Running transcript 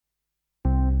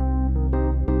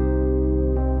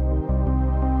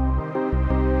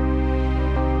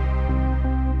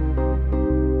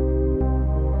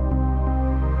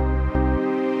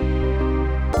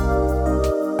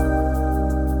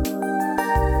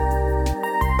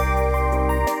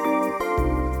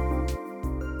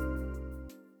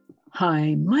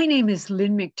Hi, my name is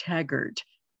Lynn McTaggart.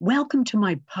 Welcome to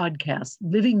my podcast,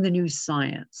 Living the New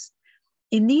Science.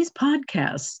 In these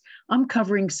podcasts, I'm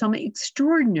covering some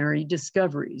extraordinary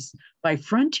discoveries by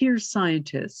frontier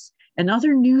scientists and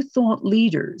other new thought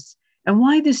leaders, and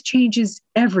why this changes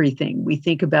everything we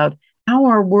think about how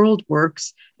our world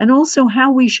works and also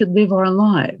how we should live our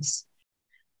lives.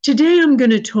 Today, I'm going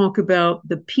to talk about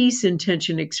the peace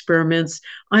intention experiments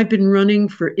I've been running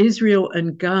for Israel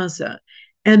and Gaza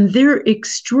and their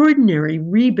extraordinary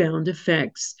rebound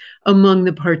effects among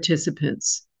the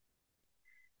participants.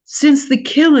 Since the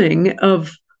killing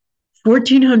of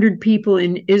 1,400 people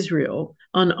in Israel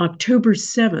on October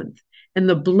 7th and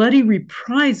the bloody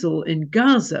reprisal in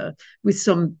Gaza with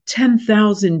some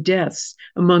 10,000 deaths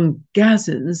among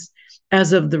Gazans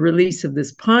as of the release of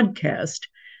this podcast,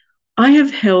 I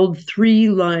have held 3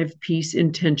 live peace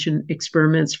intention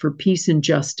experiments for peace and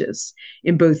justice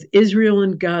in both Israel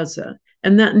and Gaza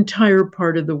and that entire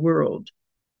part of the world.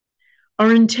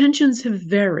 Our intentions have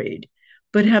varied,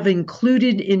 but have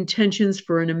included intentions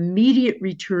for an immediate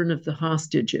return of the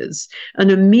hostages, an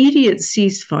immediate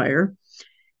ceasefire,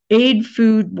 aid,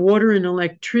 food, water, and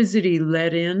electricity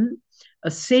let in, a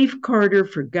safe corridor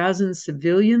for Gazan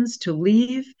civilians to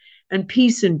leave, and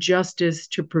peace and justice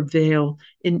to prevail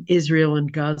in Israel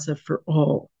and Gaza for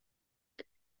all.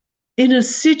 In a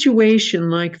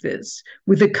situation like this,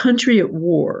 with a country at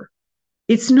war,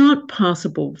 it's not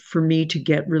possible for me to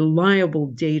get reliable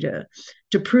data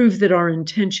to prove that our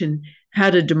intention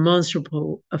had a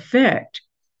demonstrable effect.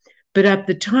 But at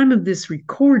the time of this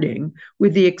recording,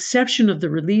 with the exception of the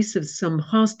release of some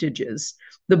hostages,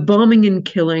 the bombing and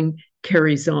killing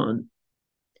carries on.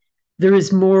 There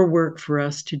is more work for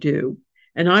us to do,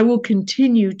 and I will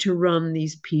continue to run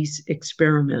these peace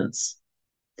experiments.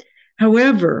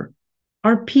 However,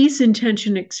 our peace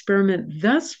intention experiment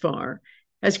thus far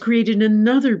has created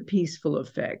another peaceful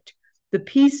effect, the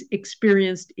peace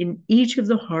experienced in each of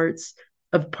the hearts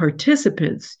of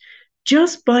participants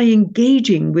just by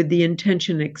engaging with the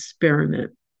intention experiment,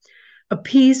 a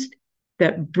peace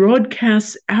that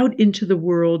broadcasts out into the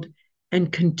world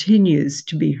and continues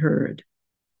to be heard.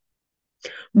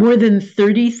 More than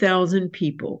 30,000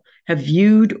 people have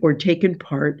viewed or taken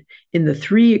part in the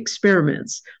 3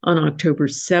 experiments on October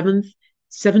 7th,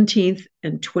 17th,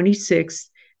 and 26th,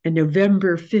 and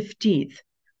November 15th,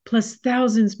 plus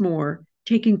thousands more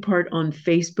taking part on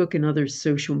Facebook and other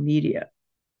social media.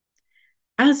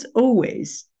 As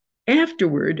always,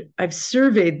 afterward, I've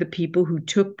surveyed the people who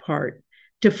took part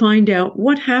to find out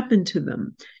what happened to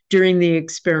them during the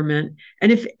experiment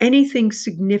and if anything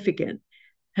significant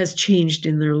has changed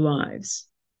in their lives.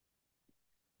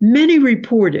 Many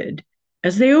reported,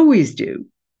 as they always do,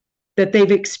 that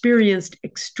they've experienced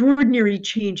extraordinary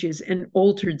changes and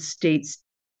altered states.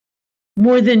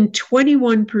 More than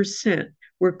 21%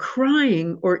 were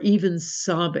crying or even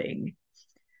sobbing,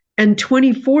 and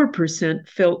 24%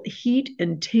 felt heat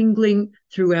and tingling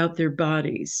throughout their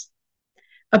bodies.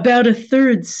 About a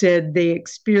third said they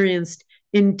experienced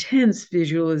intense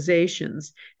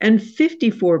visualizations, and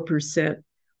 54%,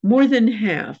 more than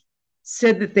half,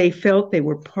 said that they felt they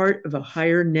were part of a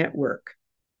higher network.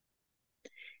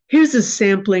 Here's a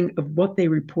sampling of what they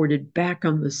reported back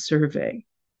on the survey.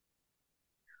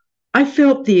 I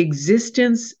felt the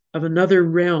existence of another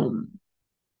realm.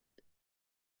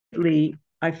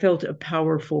 I felt a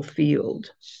powerful field.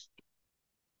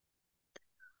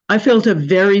 I felt a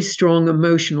very strong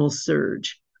emotional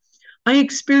surge. I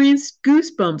experienced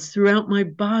goosebumps throughout my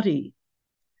body.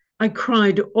 I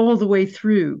cried all the way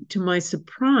through. To my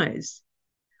surprise,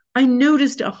 I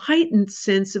noticed a heightened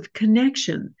sense of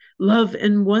connection, love,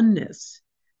 and oneness.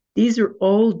 These are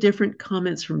all different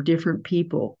comments from different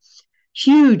people.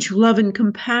 Huge love and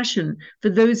compassion for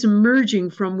those emerging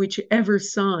from whichever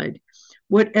side,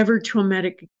 whatever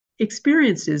traumatic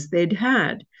experiences they'd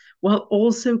had, while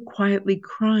also quietly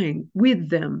crying with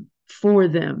them, for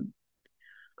them.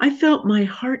 I felt my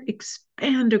heart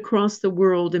expand across the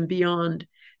world and beyond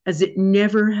as it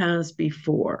never has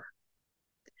before.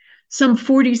 Some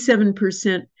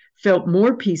 47% felt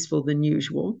more peaceful than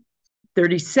usual,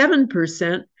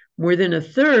 37%, more than a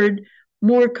third,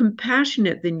 more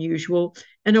compassionate than usual,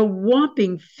 and a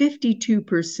whopping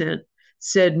 52%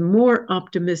 said more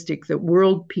optimistic that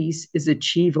world peace is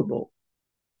achievable.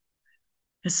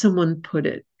 As someone put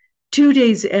it, 2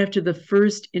 days after the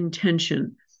first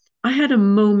intention, I had a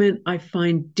moment I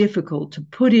find difficult to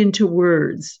put into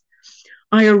words.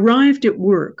 I arrived at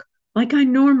work like I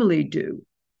normally do,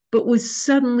 but was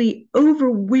suddenly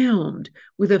overwhelmed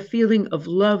with a feeling of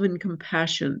love and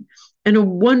compassion, and a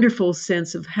wonderful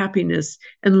sense of happiness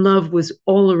and love was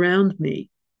all around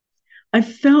me. I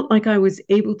felt like I was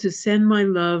able to send my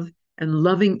love and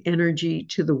loving energy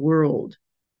to the world.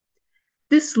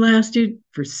 This lasted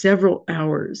for several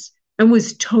hours and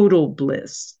was total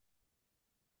bliss.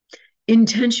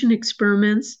 Intention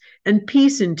experiments and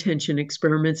peace intention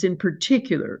experiments in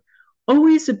particular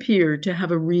always appear to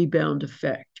have a rebound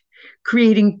effect,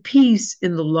 creating peace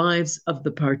in the lives of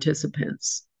the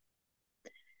participants.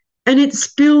 And it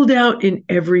spilled out in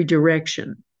every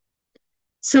direction.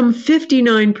 Some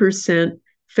 59%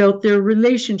 felt their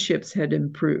relationships had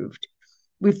improved,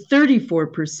 with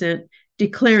 34%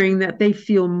 declaring that they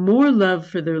feel more love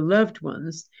for their loved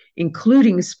ones,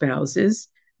 including spouses,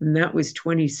 and that was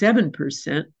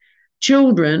 27%,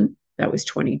 children, that was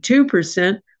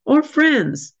 22%, or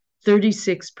friends,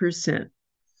 36%.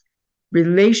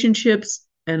 Relationships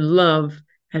and love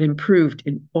had improved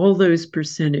in all those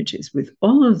percentages with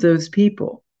all of those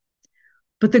people.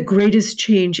 But the greatest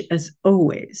change, as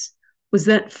always, was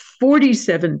that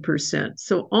 47%,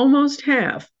 so almost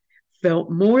half, felt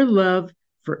more love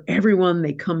for everyone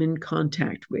they come in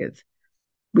contact with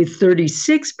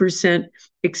 36%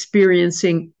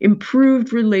 experiencing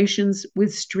improved relations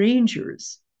with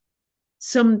strangers.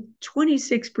 Some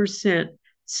 26%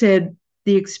 said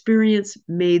the experience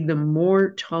made them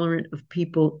more tolerant of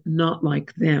people not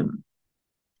like them.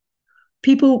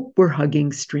 People were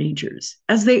hugging strangers,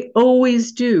 as they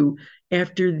always do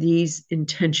after these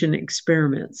intention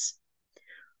experiments.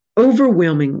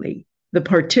 Overwhelmingly, the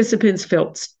participants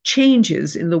felt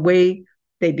changes in the way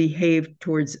they behaved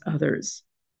towards others.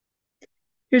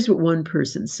 Here's what one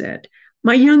person said.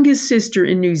 My youngest sister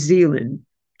in New Zealand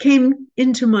came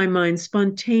into my mind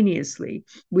spontaneously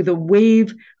with a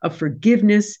wave of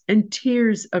forgiveness and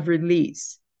tears of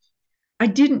release. I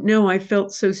didn't know I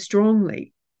felt so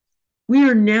strongly. We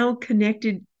are now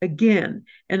connected again,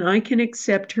 and I can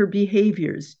accept her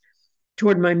behaviors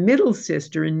toward my middle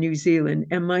sister in New Zealand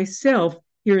and myself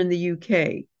here in the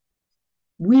UK.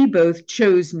 We both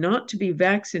chose not to be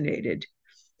vaccinated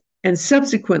and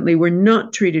subsequently were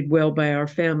not treated well by our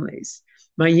families.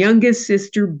 My youngest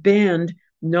sister banned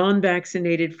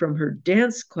non-vaccinated from her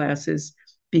dance classes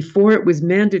before it was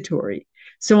mandatory.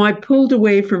 So I pulled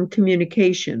away from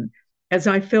communication as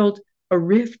I felt a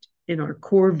rift in our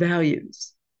core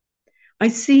values. I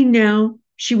see now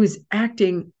she was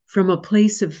acting from a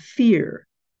place of fear,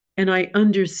 and I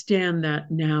understand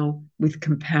that now with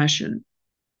compassion.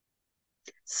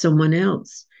 Someone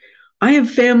else. I have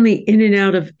family in and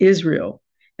out of Israel,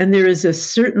 and there is a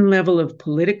certain level of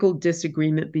political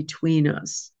disagreement between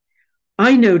us.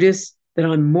 I notice that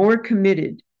I'm more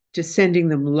committed to sending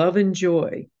them love and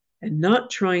joy and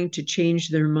not trying to change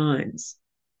their minds.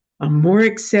 I'm more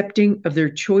accepting of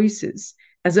their choices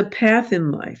as a path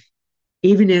in life,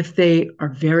 even if they are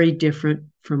very different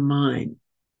from mine.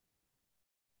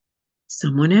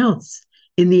 Someone else.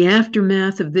 In the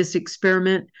aftermath of this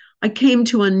experiment, I came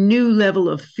to a new level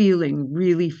of feeling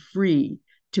really free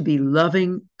to be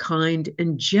loving, kind,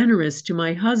 and generous to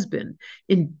my husband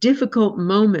in difficult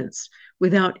moments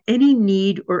without any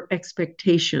need or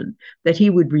expectation that he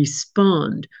would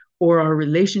respond or our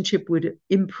relationship would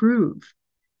improve.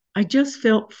 I just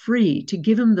felt free to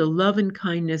give him the love and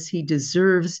kindness he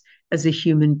deserves as a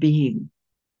human being.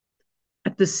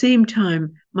 At the same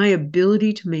time, my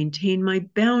ability to maintain my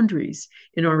boundaries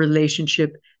in our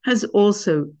relationship has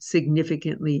also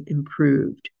significantly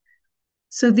improved.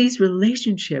 So these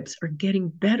relationships are getting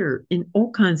better in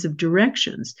all kinds of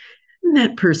directions. And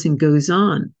that person goes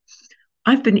on.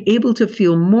 I've been able to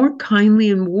feel more kindly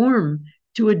and warm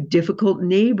to a difficult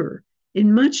neighbor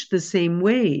in much the same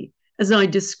way as I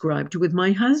described with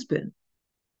my husband.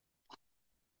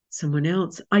 Someone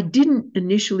else. I didn't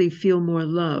initially feel more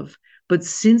love, but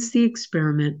since the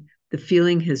experiment, the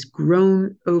feeling has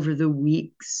grown over the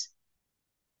weeks.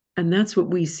 And that's what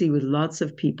we see with lots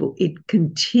of people. It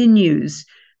continues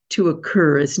to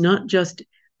occur. It's not just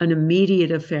an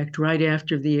immediate effect right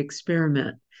after the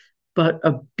experiment, but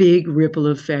a big ripple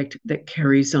effect that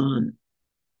carries on.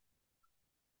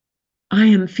 I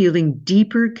am feeling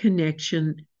deeper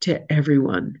connection to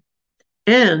everyone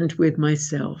and with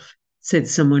myself, said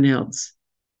someone else.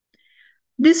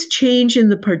 This change in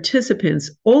the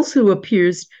participants also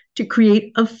appears to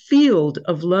create a field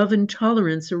of love and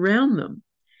tolerance around them,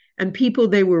 and people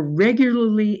they were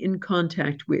regularly in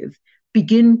contact with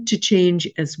begin to change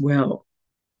as well.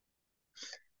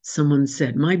 Someone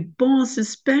said, my boss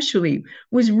especially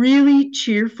was really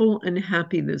cheerful and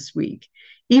happy this week,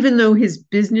 even though his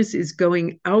business is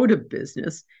going out of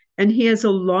business and he has a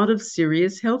lot of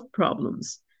serious health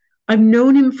problems. I've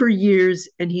known him for years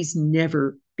and he's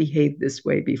never behaved this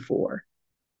way before.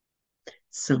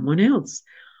 Someone else.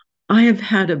 I have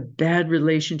had a bad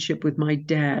relationship with my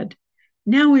dad.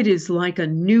 Now it is like a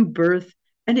new birth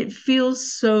and it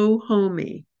feels so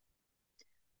homey.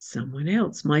 Someone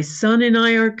else, my son and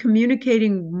I are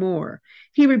communicating more.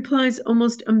 He replies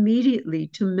almost immediately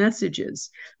to messages,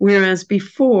 whereas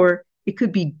before it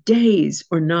could be days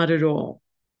or not at all.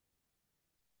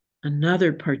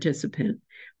 Another participant,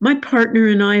 my partner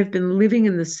and I have been living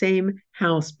in the same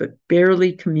house but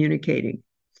barely communicating.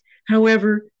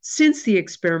 However, since the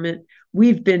experiment,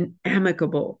 we've been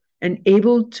amicable and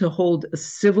able to hold a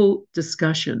civil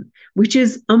discussion, which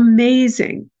is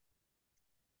amazing.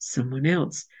 Someone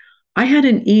else. I had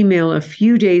an email a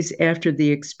few days after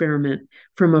the experiment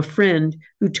from a friend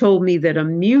who told me that a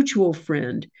mutual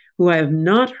friend who I have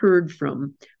not heard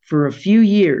from for a few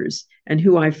years and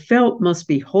who I felt must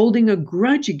be holding a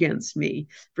grudge against me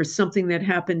for something that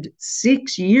happened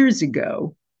 6 years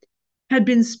ago had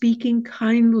been speaking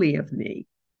kindly of me.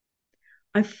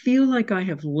 I feel like I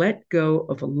have let go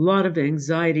of a lot of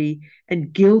anxiety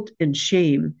and guilt and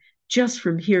shame just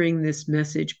from hearing this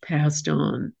message passed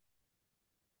on.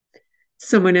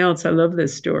 Someone else, I love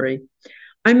this story.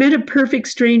 I met a perfect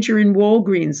stranger in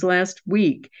Walgreens last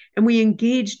week, and we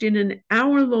engaged in an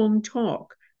hour-long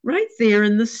talk right there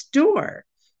in the store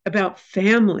about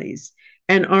families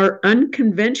and our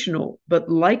unconventional but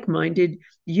like-minded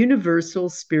universal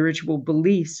spiritual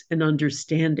beliefs and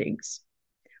understandings.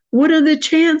 What are the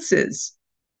chances?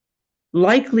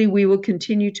 Likely we will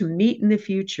continue to meet in the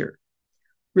future.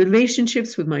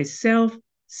 Relationships with myself,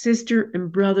 sister,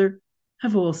 and brother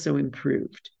have also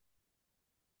improved.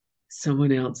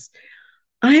 Someone else.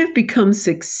 I have become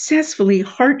successfully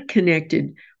heart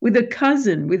connected with a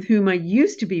cousin with whom I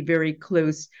used to be very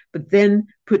close, but then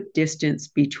put distance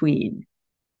between.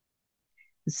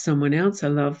 Someone else, I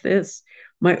love this.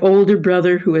 My older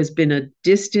brother, who has been a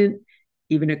distant,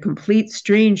 even a complete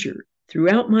stranger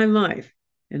throughout my life,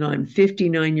 and I'm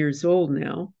 59 years old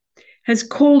now, has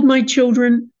called my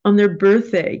children on their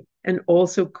birthday and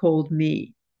also called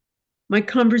me. My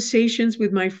conversations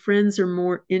with my friends are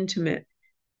more intimate,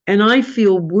 and I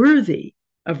feel worthy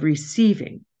of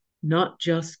receiving, not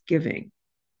just giving.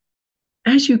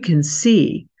 As you can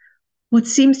see, what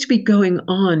seems to be going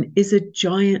on is a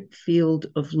giant field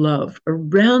of love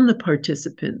around the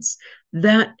participants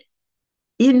that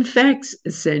infects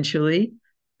essentially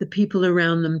the people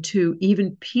around them too,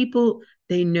 even people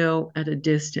they know at a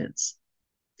distance.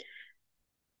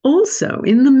 Also,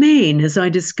 in the main, as I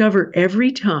discover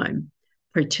every time,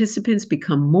 participants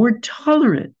become more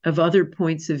tolerant of other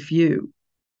points of view.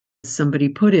 Somebody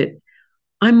put it,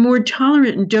 I'm more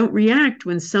tolerant and don't react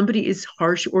when somebody is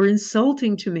harsh or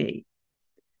insulting to me.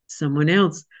 Someone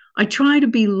else, I try to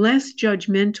be less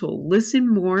judgmental, listen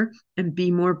more, and be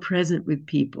more present with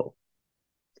people.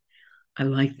 I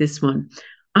like this one.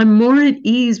 I'm more at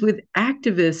ease with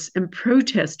activists and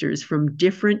protesters from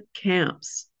different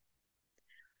camps.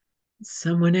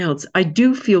 Someone else, I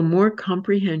do feel more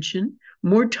comprehension,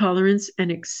 more tolerance,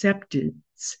 and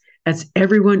acceptance as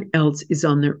everyone else is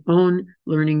on their own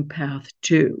learning path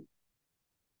too.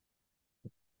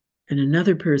 And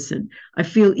another person, I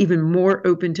feel even more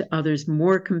open to others,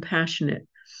 more compassionate.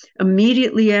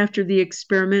 Immediately after the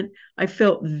experiment, I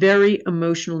felt very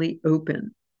emotionally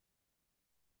open.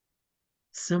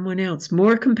 Someone else,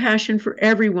 more compassion for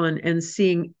everyone and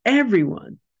seeing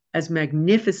everyone as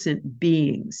magnificent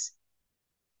beings.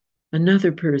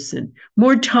 Another person,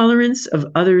 more tolerance of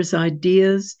others'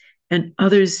 ideas, and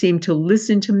others seem to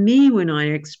listen to me when I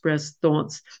express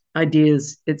thoughts,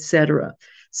 ideas, etc.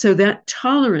 So that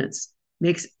tolerance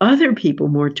makes other people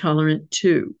more tolerant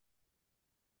too.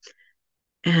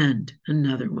 And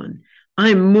another one,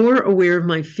 I'm more aware of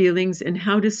my feelings and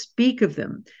how to speak of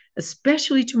them,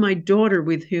 especially to my daughter,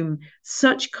 with whom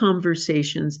such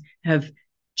conversations have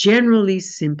generally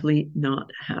simply not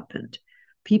happened.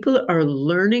 People are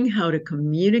learning how to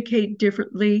communicate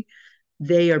differently.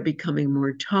 They are becoming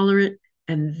more tolerant,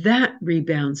 and that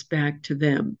rebounds back to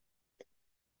them.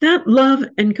 That love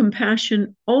and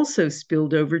compassion also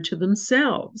spilled over to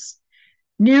themselves.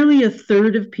 Nearly a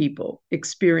third of people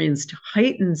experienced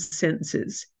heightened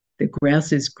senses. The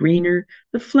grass is greener,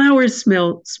 the flowers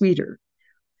smell sweeter.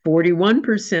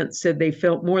 41% said they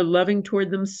felt more loving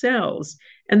toward themselves,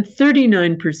 and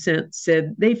 39%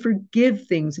 said they forgive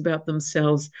things about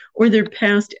themselves or their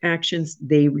past actions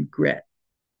they regret.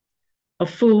 A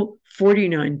full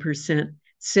 49%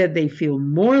 said they feel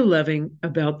more loving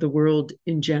about the world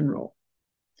in general.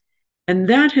 And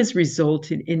that has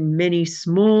resulted in many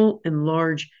small and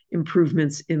large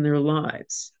improvements in their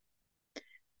lives.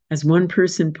 As one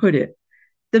person put it,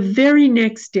 the very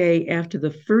next day after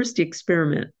the first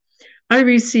experiment, I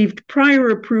received prior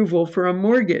approval for a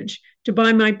mortgage to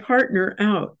buy my partner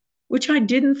out, which I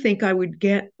didn't think I would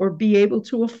get or be able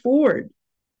to afford.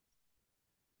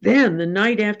 Then, the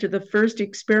night after the first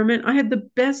experiment, I had the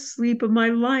best sleep of my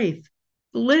life.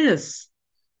 Bliss.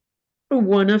 I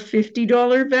won a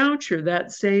 $50 voucher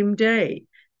that same day.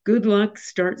 Good luck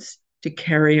starts to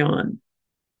carry on.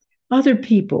 Other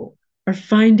people are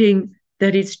finding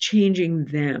that it's changing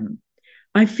them.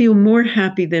 I feel more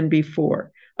happy than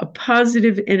before. A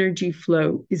positive energy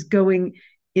flow is going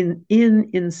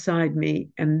inside me,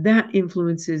 and that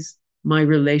influences my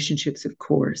relationships, of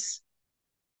course.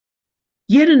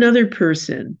 Yet another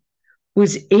person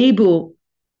was able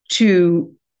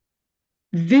to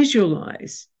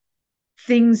visualize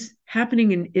things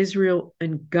happening in Israel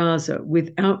and Gaza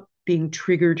without being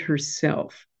triggered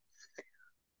herself.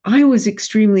 I was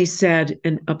extremely sad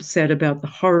and upset about the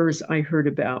horrors I heard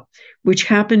about, which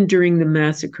happened during the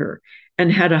massacre,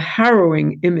 and had a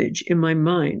harrowing image in my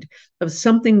mind of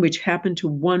something which happened to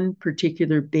one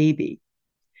particular baby.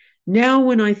 Now,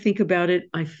 when I think about it,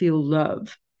 I feel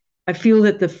love. I feel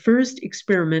that the first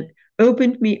experiment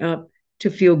opened me up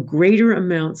to feel greater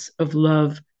amounts of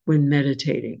love when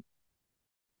meditating.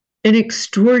 An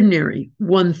extraordinary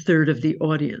 1/3 of the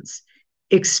audience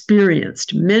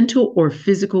experienced mental or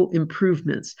physical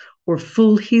improvements or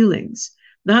full healings.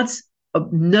 That's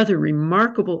another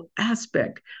remarkable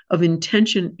aspect of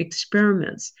intention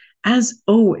experiments. As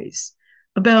always,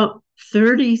 about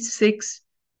 36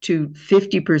 to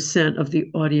 50% of the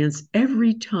audience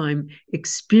every time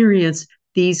experience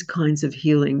these kinds of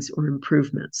healings or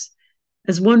improvements.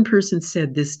 As one person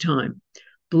said this time,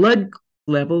 blood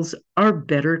levels are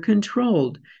better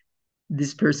controlled.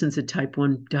 This person's a type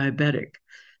 1 diabetic.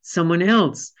 Someone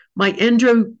else, my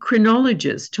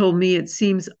endocrinologist told me it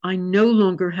seems I no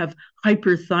longer have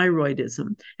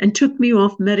hyperthyroidism and took me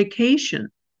off medication.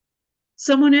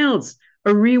 Someone else,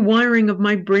 a rewiring of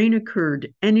my brain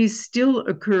occurred and is still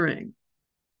occurring.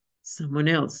 Someone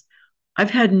else, I've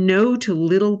had no to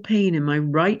little pain in my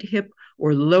right hip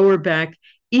or lower back,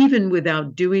 even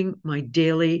without doing my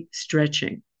daily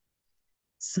stretching.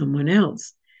 Someone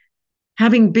else,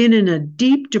 having been in a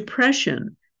deep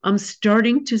depression, I'm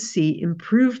starting to see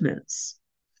improvements.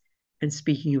 And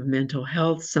speaking of mental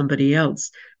health, somebody else,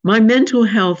 my mental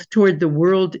health toward the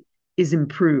world is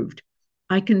improved.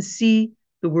 I can see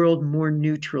the world more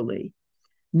neutrally.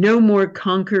 No more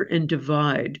conquer and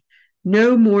divide.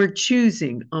 No more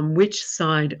choosing on which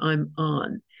side I'm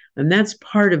on. And that's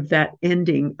part of that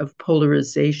ending of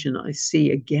polarization I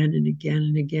see again and again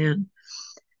and again.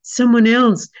 Someone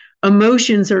else,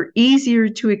 emotions are easier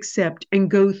to accept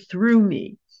and go through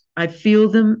me. I feel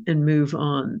them and move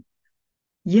on.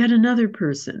 Yet another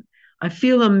person, I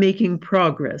feel I'm making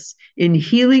progress in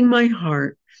healing my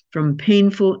heart from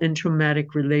painful and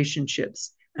traumatic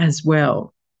relationships as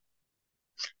well.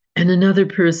 And another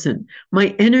person,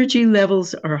 my energy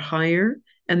levels are higher,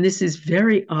 and this is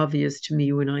very obvious to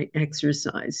me when I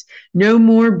exercise. No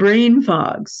more brain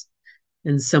fogs.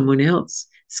 And someone else,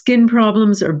 skin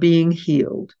problems are being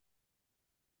healed.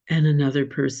 And another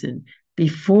person,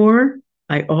 before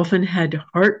I often had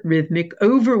heart rhythmic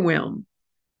overwhelm.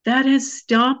 That has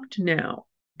stopped now.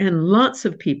 And lots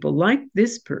of people, like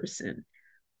this person,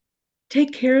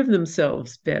 take care of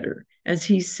themselves better. As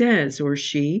he says, or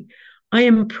she, I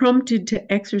am prompted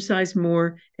to exercise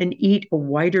more and eat a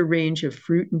wider range of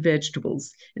fruit and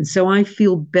vegetables. And so I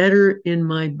feel better in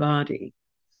my body.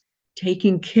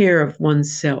 Taking care of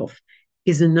oneself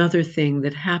is another thing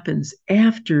that happens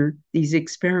after these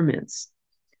experiments.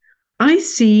 I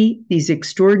see these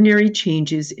extraordinary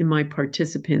changes in my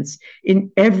participants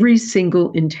in every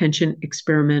single intention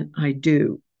experiment I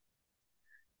do.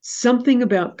 Something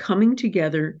about coming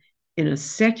together in a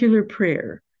secular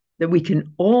prayer that we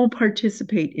can all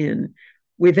participate in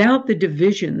without the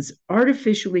divisions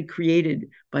artificially created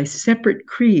by separate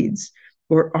creeds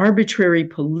or arbitrary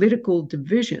political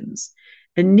divisions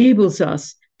enables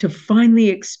us to finally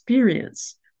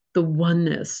experience the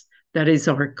oneness that is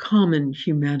our common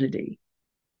humanity.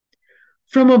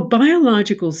 From a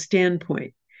biological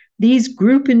standpoint, these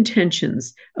group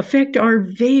intentions affect our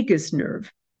vagus nerve,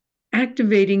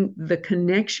 activating the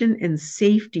connection and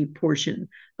safety portion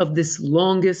of this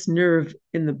longest nerve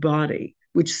in the body,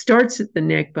 which starts at the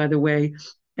neck, by the way,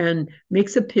 and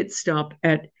makes a pit stop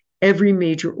at every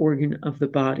major organ of the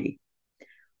body.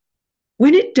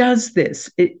 When it does this,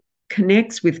 it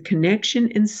connects with connection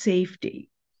and safety.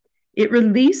 It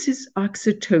releases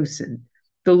oxytocin,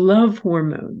 the love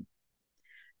hormone.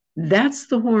 That's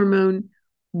the hormone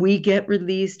we get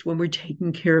released when we're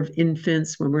taking care of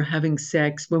infants, when we're having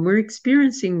sex, when we're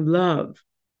experiencing love.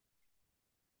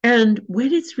 And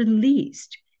when it's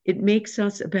released, it makes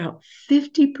us about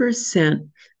 50%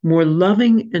 more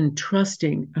loving and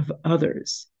trusting of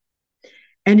others.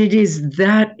 And it is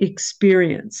that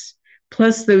experience,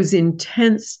 plus those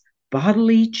intense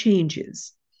bodily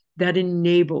changes, that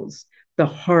enables the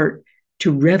heart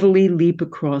to readily leap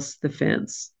across the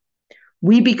fence.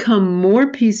 We become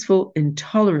more peaceful and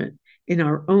tolerant in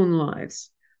our own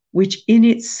lives, which in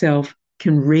itself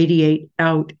can radiate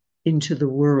out into the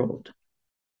world.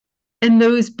 And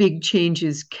those big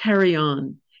changes carry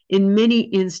on in many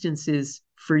instances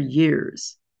for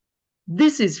years.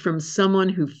 This is from someone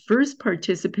who first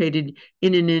participated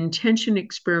in an intention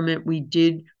experiment we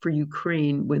did for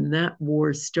Ukraine when that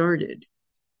war started.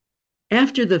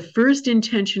 After the first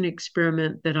intention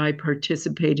experiment that I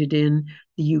participated in,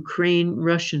 the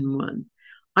Ukraine-Russian one,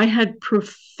 I had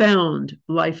profound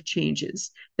life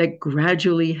changes that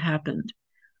gradually happened.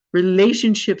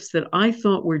 Relationships that I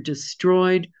thought were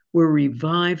destroyed were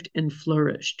revived and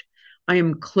flourished. I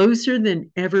am closer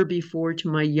than ever before to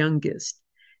my youngest.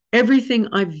 Everything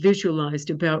I've visualized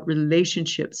about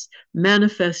relationships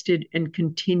manifested and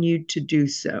continued to do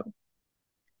so.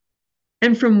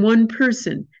 And from one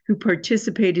person who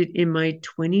participated in my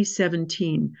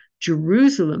 2017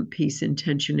 Jerusalem Peace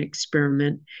Intention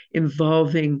experiment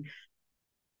involving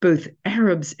both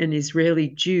Arabs and Israeli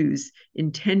Jews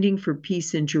intending for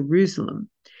peace in Jerusalem,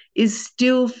 is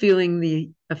still feeling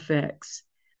the effects.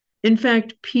 In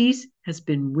fact, peace has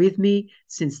been with me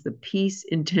since the peace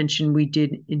intention we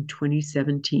did in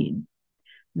 2017.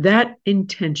 That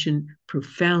intention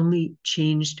profoundly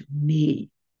changed me.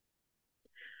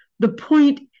 The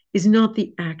point is not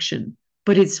the action,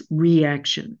 but its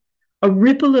reaction, a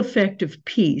ripple effect of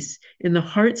peace in the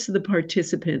hearts of the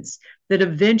participants that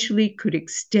eventually could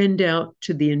extend out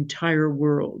to the entire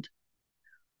world.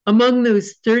 Among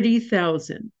those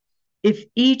 30,000, if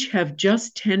each have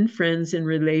just 10 friends and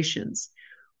relations,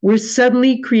 we're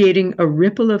suddenly creating a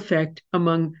ripple effect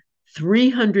among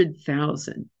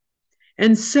 300,000.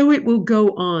 And so it will go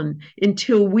on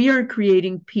until we are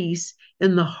creating peace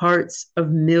in the hearts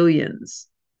of millions.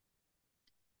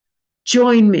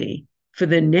 Join me for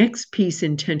the next peace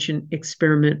intention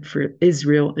experiment for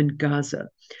Israel and Gaza,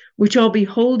 which I'll be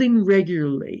holding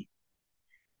regularly,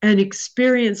 and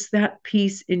experience that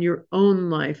peace in your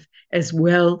own life, as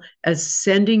well as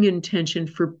sending intention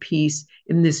for peace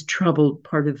in this troubled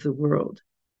part of the world.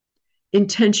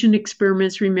 Intention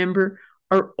experiments, remember,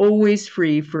 are always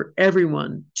free for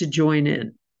everyone to join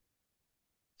in.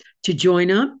 To join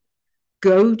up,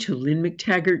 go to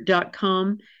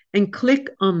lynnmctaggart.com and click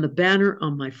on the banner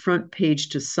on my front page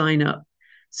to sign up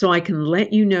so I can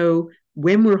let you know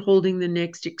when we're holding the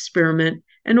next experiment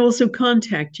and also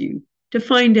contact you to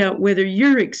find out whether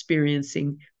you're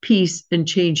experiencing peace and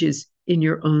changes in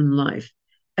your own life,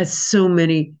 as so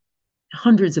many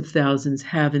hundreds of thousands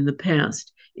have in the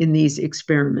past in these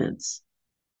experiments.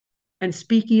 And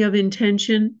speaking of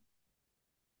intention,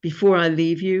 before I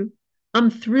leave you, I'm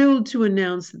thrilled to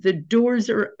announce that the doors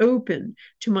are open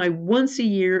to my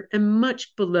once-a-year and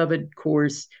much beloved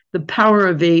course, The Power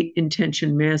of Eight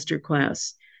Intention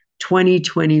Masterclass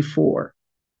 2024.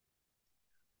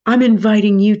 I'm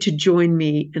inviting you to join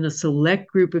me and a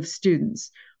select group of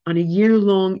students on a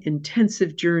year-long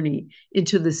intensive journey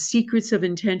into the secrets of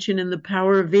intention and the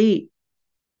power of eight.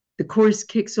 The course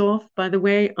kicks off, by the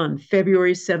way, on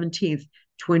February 17th,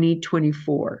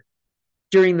 2024.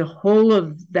 During the whole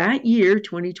of that year,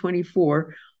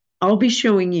 2024, I'll be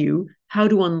showing you how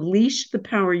to unleash the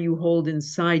power you hold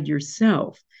inside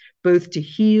yourself, both to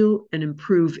heal and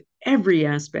improve every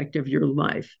aspect of your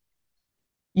life.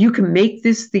 You can make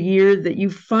this the year that you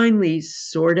finally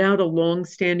sort out a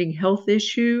long-standing health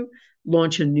issue,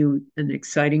 launch a new and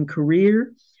exciting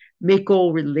career, make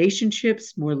all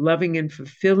relationships more loving and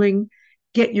fulfilling,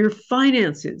 get your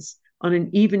finances on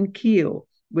an even keel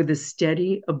with a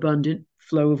steady, abundant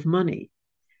flow of money.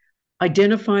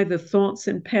 Identify the thoughts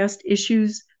and past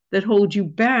issues that hold you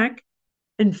back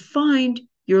and find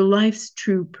your life's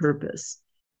true purpose.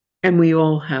 And we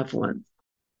all have one.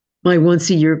 My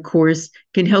once-a-year course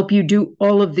can help you do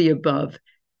all of the above,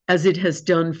 as it has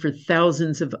done for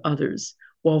thousands of others,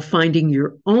 while finding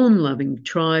your own loving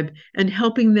tribe and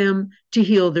helping them to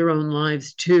heal their own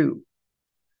lives too.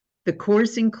 The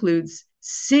course includes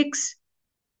 6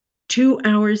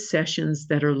 2-hour sessions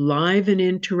that are live and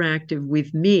interactive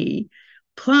with me,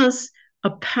 plus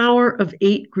a Power of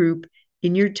Eight group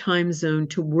in your time zone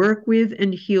to work with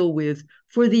and heal with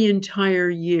for the entire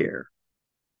year.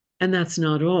 And that's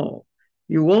not all.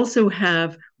 You also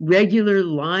have regular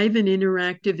live and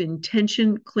interactive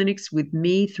intention clinics with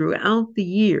me throughout the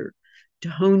year to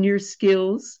hone your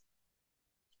skills,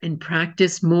 and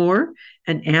practice more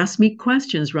and ask me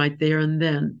questions right there and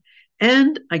then.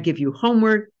 And I give you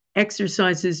homework,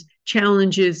 exercises,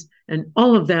 challenges, and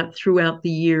all of that throughout the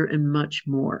year and much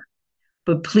more.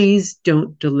 But please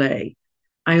don't delay.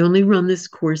 I only run this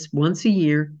course once a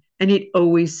year, and it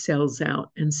always sells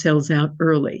out and sells out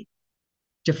early.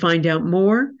 To find out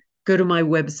more, go to my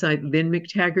website,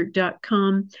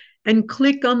 lynnmctaggart.com, and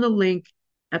click on the link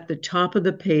at the top of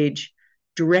the page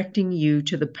directing you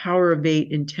to the Power of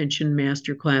 8 Intention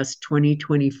Masterclass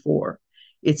 2024.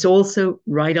 It's also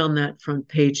right on that front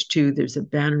page, too. There's a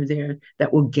banner there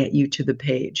that will get you to the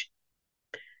page.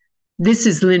 This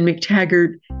is Lynn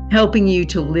McTaggart, helping you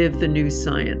to live the new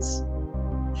science.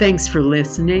 Thanks for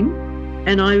listening,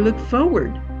 and I look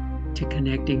forward to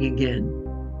connecting again.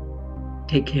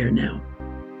 Take care now.